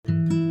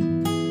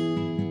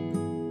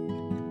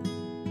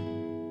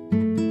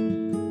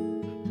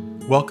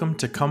Welcome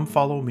to Come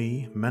Follow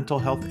Me Mental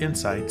Health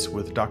Insights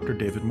with Dr.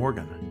 David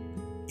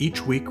Morgan.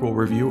 Each week we'll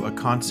review a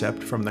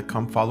concept from the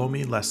Come Follow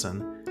Me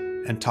lesson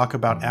and talk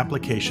about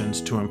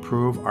applications to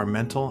improve our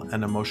mental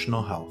and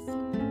emotional health.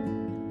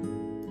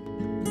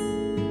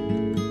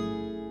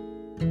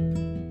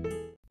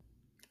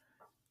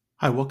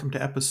 Hi, welcome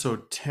to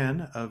episode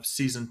 10 of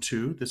season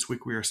 2. This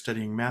week we are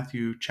studying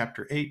Matthew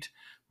chapter 8,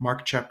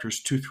 Mark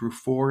chapters 2 through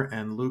 4,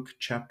 and Luke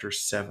chapter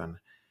 7.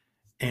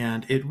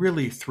 And it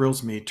really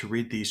thrills me to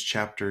read these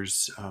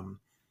chapters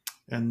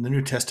and the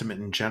New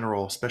Testament in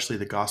general, especially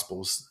the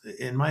Gospels.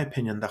 In my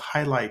opinion, the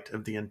highlight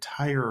of the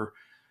entire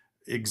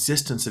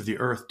existence of the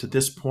earth to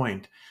this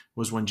point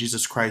was when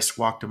Jesus Christ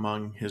walked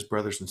among his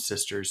brothers and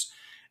sisters.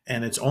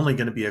 And it's only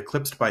going to be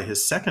eclipsed by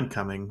his second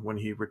coming when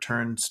he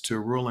returns to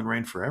rule and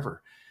reign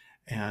forever.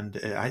 And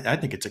I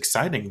think it's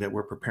exciting that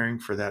we're preparing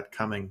for that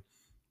coming.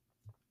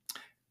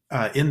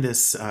 In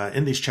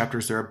these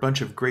chapters, there are a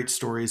bunch of great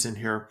stories in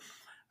here.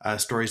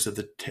 Stories of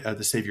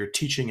the Savior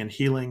teaching and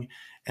healing,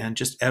 and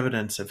just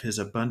evidence of his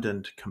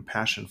abundant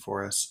compassion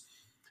for us.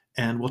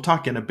 And we'll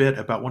talk in a bit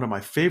about one of my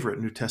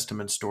favorite New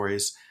Testament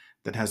stories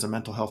that has a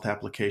mental health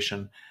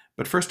application.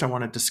 But first, I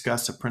want to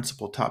discuss a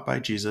principle taught by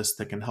Jesus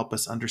that can help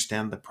us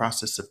understand the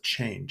process of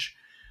change.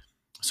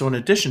 So, in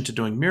addition to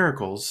doing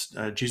miracles,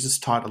 Jesus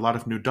taught a lot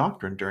of new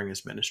doctrine during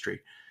his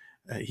ministry.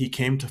 He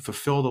came to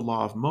fulfill the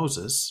law of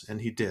Moses,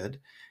 and he did,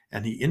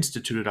 and he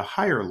instituted a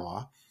higher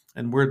law,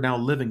 and we're now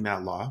living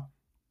that law.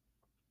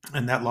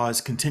 And that law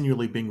is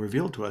continually being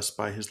revealed to us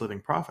by his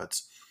living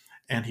prophets.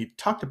 And he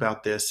talked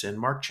about this in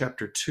Mark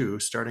chapter 2,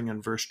 starting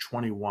in verse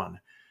 21.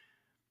 It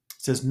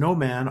says, "No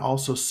man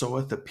also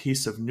seweth a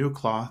piece of new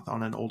cloth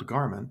on an old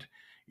garment.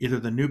 Either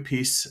the new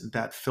piece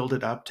that filled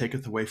it up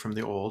taketh away from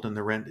the old, and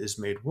the rent is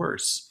made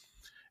worse.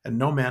 And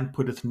no man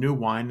putteth new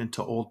wine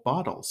into old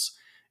bottles.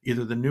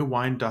 Either the new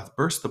wine doth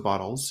burst the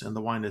bottles, and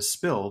the wine is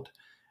spilled,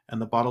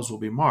 and the bottles will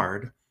be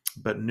marred,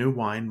 but new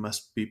wine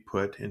must be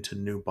put into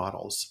new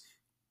bottles."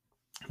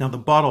 Now, the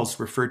bottles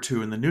referred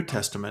to in the New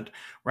Testament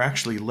were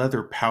actually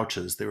leather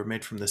pouches. They were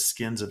made from the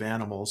skins of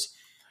animals.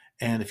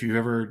 And if you've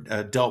ever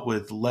dealt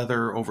with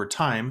leather over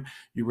time,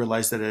 you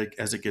realize that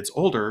as it gets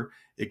older,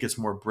 it gets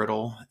more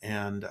brittle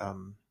and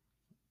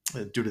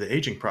due to the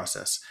aging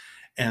process.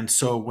 And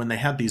so when they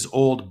had these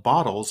old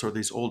bottles or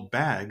these old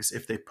bags,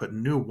 if they put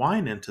new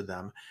wine into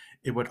them,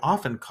 it would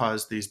often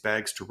cause these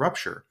bags to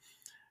rupture.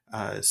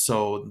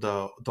 So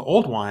the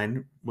old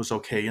wine was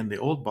okay in the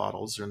old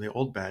bottles or in the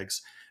old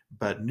bags,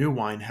 but new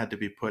wine had to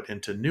be put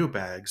into new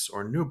bags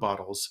or new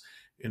bottles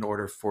in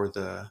order for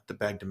the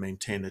bag to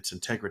maintain its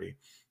integrity.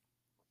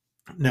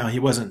 Now, he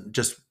wasn't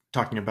just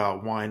talking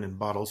about wine and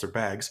bottles or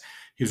bags.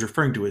 He was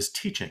referring to his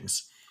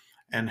teachings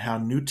and how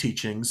new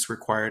teachings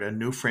required a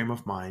new frame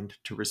of mind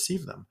to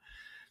receive them.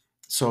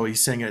 So he's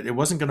saying it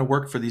wasn't going to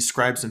work for these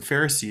scribes and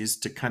Pharisees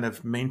to kind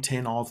of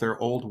maintain all their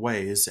old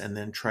ways and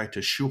then try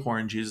to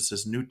shoehorn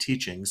Jesus's new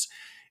teachings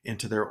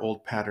into their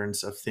old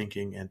patterns of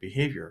thinking and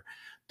behavior.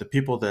 The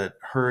people that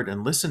heard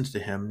and listened to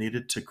him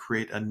needed to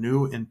create a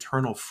new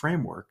internal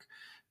framework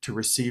to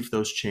receive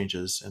those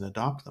changes and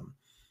adopt them.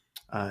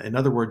 In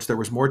other words, there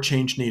was more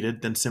change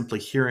needed than simply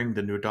hearing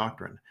the new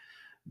doctrine.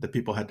 The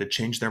people had to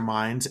change their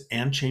minds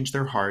and change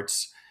their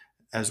hearts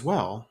as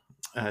well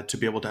to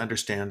be able to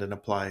understand and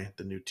apply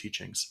the new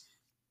teachings.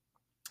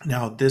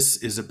 Now, this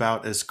is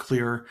about as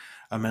clear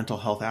a mental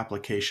health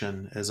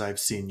application as I've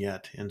seen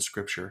yet in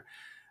Scripture.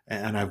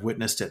 And I've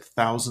witnessed it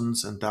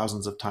thousands and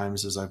thousands of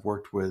times as I've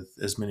worked with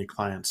as many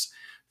clients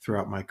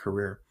throughout my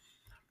career.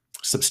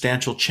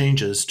 Substantial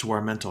changes to our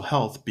mental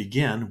health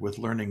begin with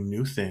learning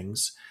new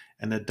things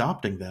and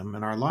adopting them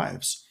in our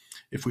lives.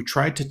 If we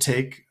try to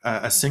take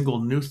a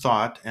single new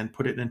thought and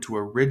put it into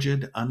a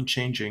rigid,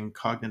 unchanging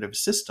cognitive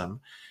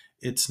system,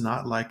 it's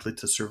not likely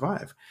to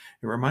survive.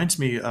 It reminds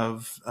me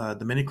of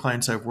the many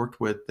clients I've worked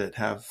with that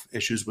have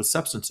issues with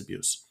substance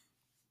abuse.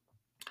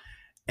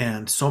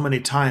 And so many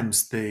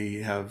times they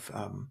have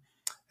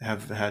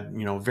had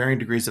varying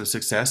degrees of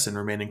success in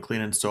remaining clean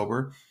and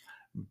sober,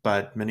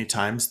 but many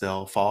times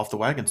they'll fall off the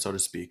wagon, so to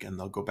speak, and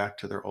they'll go back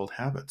to their old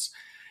habits.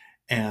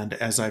 And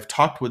as I've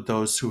talked with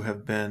those who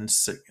have been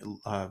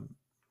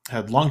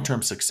had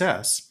long-term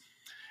success,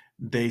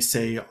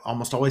 they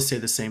almost always say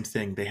the same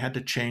thing. They had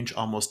to change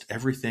almost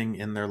everything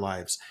in their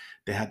lives.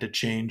 They had to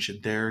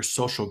change their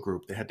social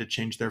group. They had to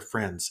change their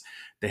friends.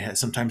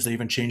 Sometimes they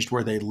even changed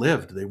where they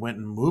lived. They went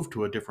and moved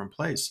to a different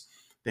place.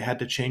 They had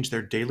to change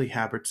their daily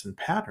habits and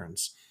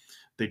patterns.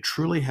 They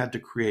truly had to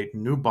create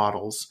new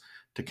bottles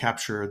to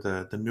capture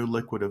the new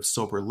liquid of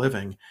sober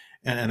living.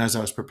 And as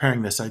I was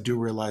preparing this, I do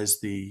realize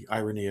the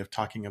irony of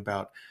talking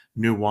about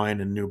new wine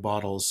and new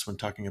bottles when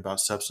talking about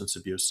substance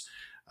abuse.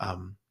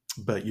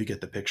 But you get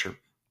the picture.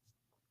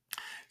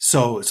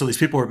 So these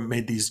people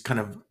made these kind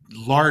of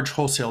large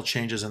wholesale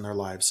changes in their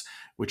lives,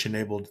 which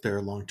enabled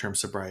their long-term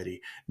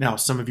sobriety. Now,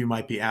 some of you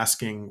might be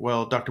asking,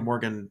 well, Dr.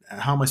 Morgan,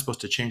 how am I supposed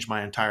to change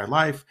my entire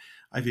life?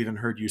 I've even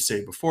heard you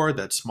say before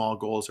that small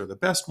goals are the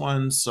best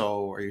ones.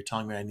 So are you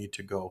telling me I need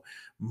to go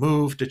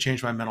move to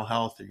change my mental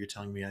health? Are you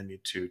telling me I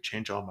need to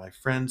change all my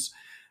friends?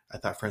 I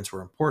thought friends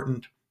were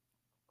important.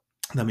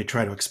 Let me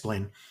try to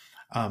explain.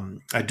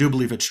 I do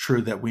believe it's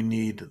true that we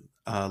need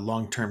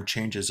long-term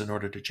changes in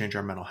order to change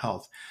our mental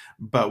health.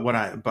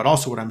 But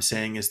also what I'm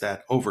saying is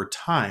that over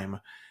time,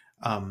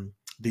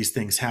 these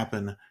things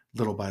happen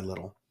little by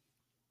little.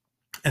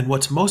 And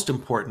what's most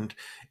important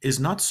is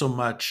not so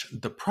much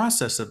the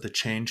process of the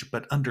change,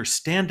 but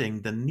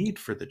understanding the need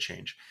for the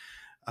change.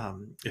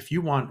 If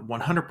you want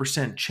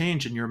 100%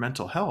 change in your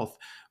mental health,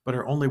 but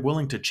are only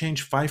willing to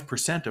change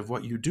 5% of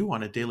what you do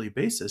on a daily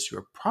basis,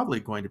 you're probably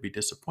going to be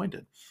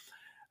disappointed.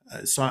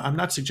 So I'm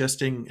not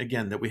suggesting,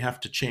 again, that we have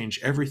to change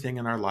everything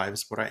in our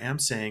lives. What I am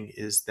saying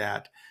is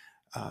that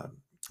uh,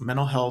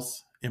 mental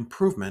health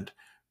improvement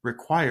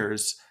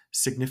requires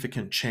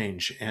significant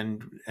change,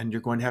 and you're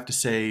going to have to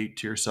say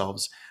to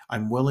yourselves,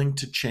 I'm willing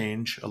to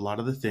change a lot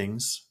of the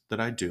things that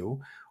I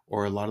do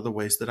or a lot of the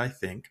ways that I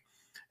think.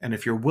 And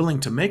if you're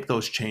willing to make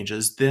those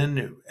changes,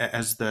 then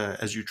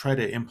as you try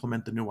to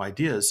implement the new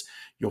ideas,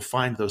 you'll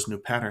find those new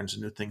patterns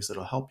and new things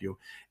that'll help you.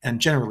 And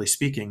generally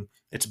speaking,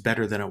 it's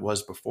better than it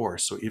was before.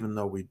 So even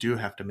though we do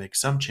have to make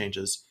some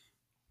changes,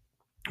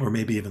 or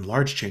maybe even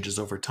large changes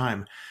over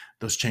time,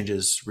 those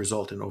changes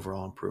result in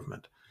overall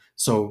improvement.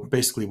 So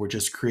basically, we're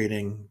just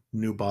creating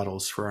new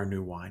bottles for our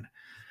new wine.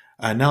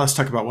 Now let's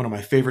talk about one of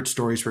my favorite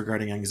stories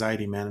regarding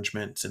anxiety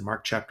management. It's in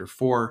Mark chapter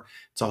 4.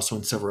 It's also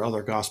in several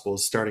other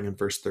gospels, starting in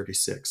verse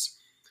 36.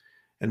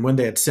 And when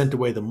they had sent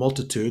away the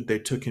multitude, they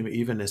took him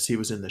even as he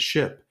was in the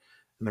ship.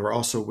 And there were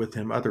also with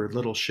him other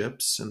little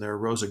ships. And there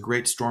arose a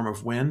great storm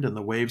of wind, and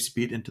the waves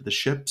beat into the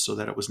ship, so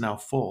that it was now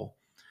full.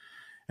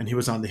 And he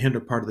was on the hinder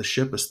part of the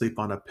ship, asleep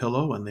on a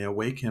pillow. And they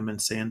awake him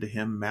and say unto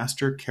him,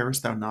 Master,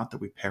 carest thou not that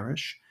we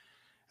perish?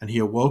 And he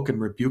awoke and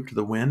rebuked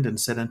the wind and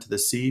said unto the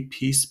sea,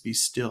 Peace, be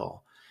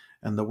still.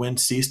 And the wind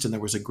ceased, and there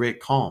was a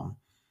great calm.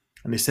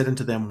 And he said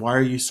unto them, Why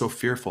are ye so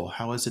fearful?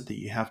 How is it that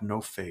ye have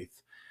no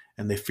faith?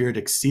 And they feared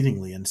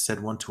exceedingly, and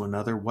said one to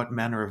another, What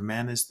manner of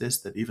man is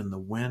this, that even the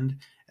wind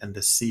and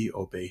the sea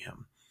obey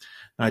him?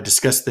 Now, I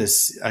discussed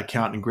this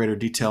account in greater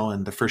detail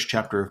in the first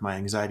chapter of my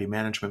anxiety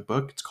management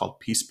book. It's called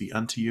Peace Be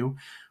Unto You.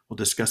 We'll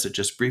discuss it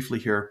just briefly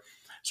here.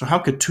 So how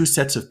could two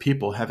sets of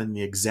people having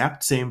the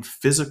exact same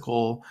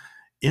physical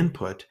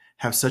input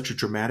have such a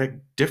dramatic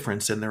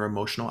difference in their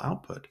emotional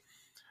output?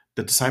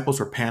 The disciples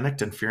were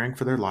panicked and fearing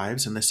for their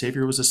lives, and the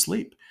Savior was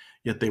asleep.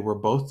 Yet they were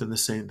both in the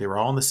same, they were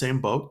all in the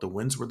same boat. The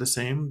winds were the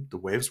same, the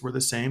waves were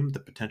the same, the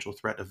potential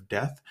threat of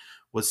death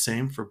was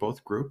same for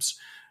both groups.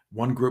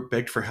 One group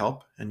begged for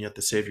help, and yet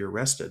the Savior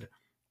rested.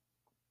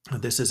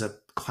 This is a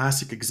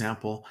classic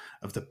example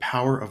of the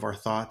power of our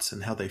thoughts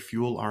and how they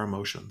fuel our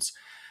emotions.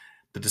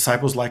 The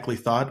disciples likely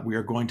thought, we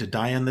are going to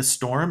die in this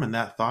storm, and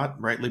that thought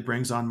rightly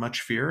brings on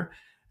much fear.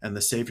 And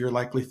the Savior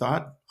likely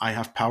thought, I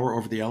have power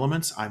over the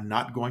elements. I'm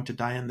not going to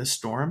die in this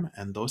storm.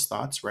 And those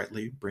thoughts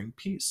rightly bring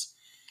peace.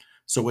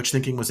 So which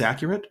thinking was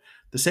accurate?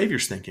 The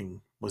Savior's thinking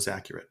was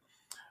accurate.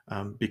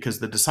 Because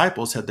the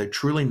disciples, had they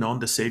truly known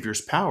the Savior's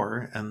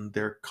power and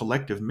their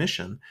collective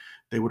mission,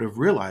 they would have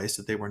realized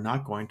that they were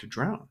not going to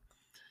drown.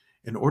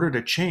 In order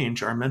to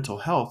change our mental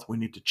health, we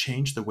need to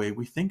change the way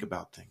we think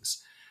about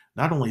things.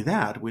 Not only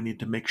that, we need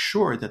to make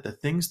sure that the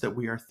things that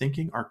we are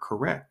thinking are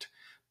correct,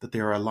 that they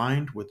are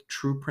aligned with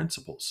true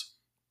principles.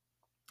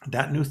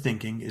 That new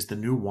thinking is the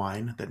new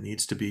wine that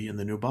needs to be in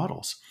the new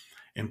bottles.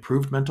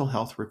 Improved mental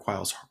health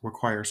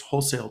requires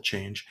wholesale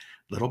change,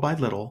 little by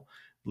little,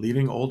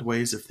 leaving old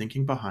ways of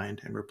thinking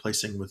behind and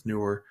replacing with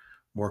newer,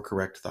 more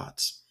correct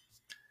thoughts.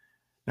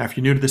 Now, if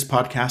you're new to this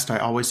podcast, I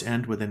always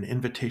end with an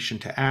invitation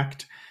to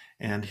act.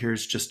 And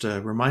here's just a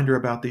reminder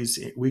about these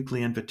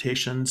weekly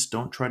invitations.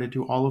 Don't try to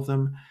do all of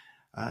them.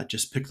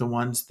 Just pick the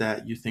ones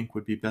that you think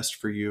would be best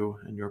for you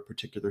in your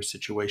particular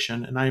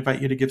situation. And I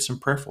invite you to give some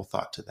prayerful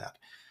thought to that,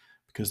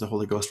 because the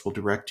Holy Ghost will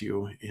direct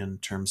you in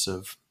terms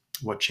of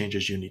what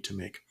changes you need to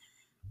make.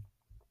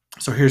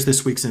 So here's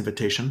this week's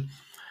invitation.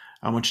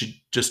 I want you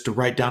just to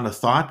write down a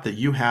thought that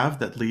you have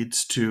that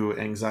leads to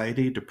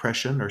anxiety,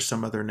 depression, or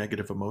some other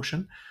negative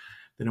emotion.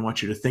 Then I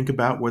want you to think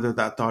about whether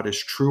that thought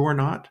is true or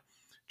not.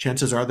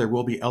 Chances are there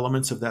will be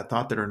elements of that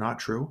thought that are not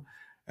true.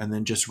 And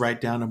then just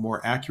write down a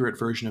more accurate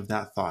version of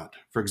that thought.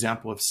 For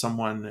example, if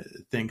someone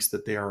thinks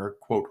that they are,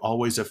 quote,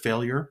 always a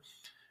failure,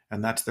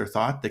 and that's their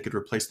thought, they could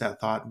replace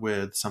that thought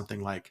with something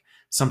like,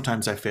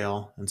 sometimes I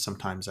fail and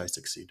sometimes I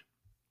succeed.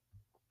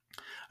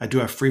 I do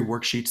have free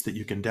worksheets that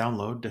you can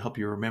download to help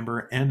you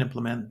remember and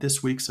implement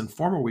this week's and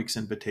former week's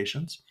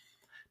invitations.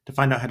 To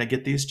find out how to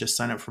get these, just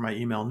sign up for my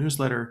email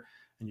newsletter,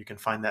 and you can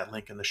find that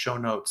link in the show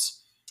notes.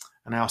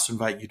 And I also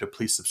invite you to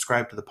please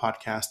subscribe to the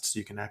podcast so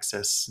you can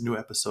access new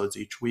episodes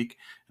each week.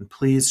 And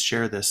please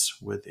share this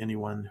with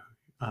anyone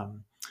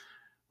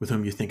with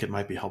whom you think it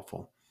might be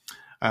helpful.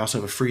 I also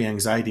have a free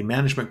anxiety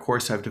management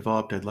course I've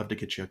developed. I'd love to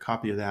get you a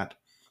copy of that,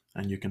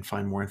 and you can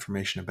find more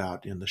information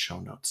about in the show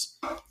notes.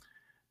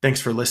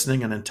 Thanks for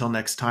listening, and until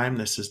next time,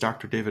 this is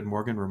Dr. David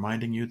Morgan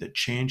reminding you that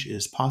change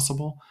is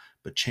possible,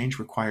 but change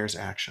requires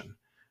action,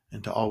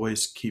 and to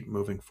always keep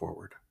moving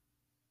forward.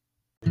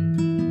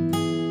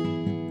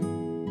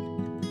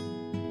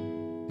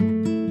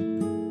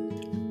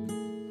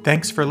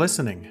 Thanks for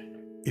listening.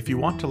 If you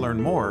want to learn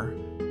more,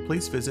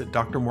 please visit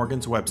Dr.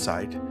 Morgan's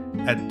website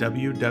at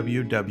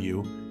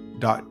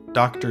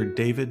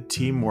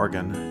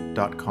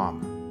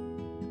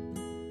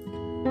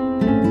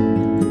www.drdavidtmorgan.com.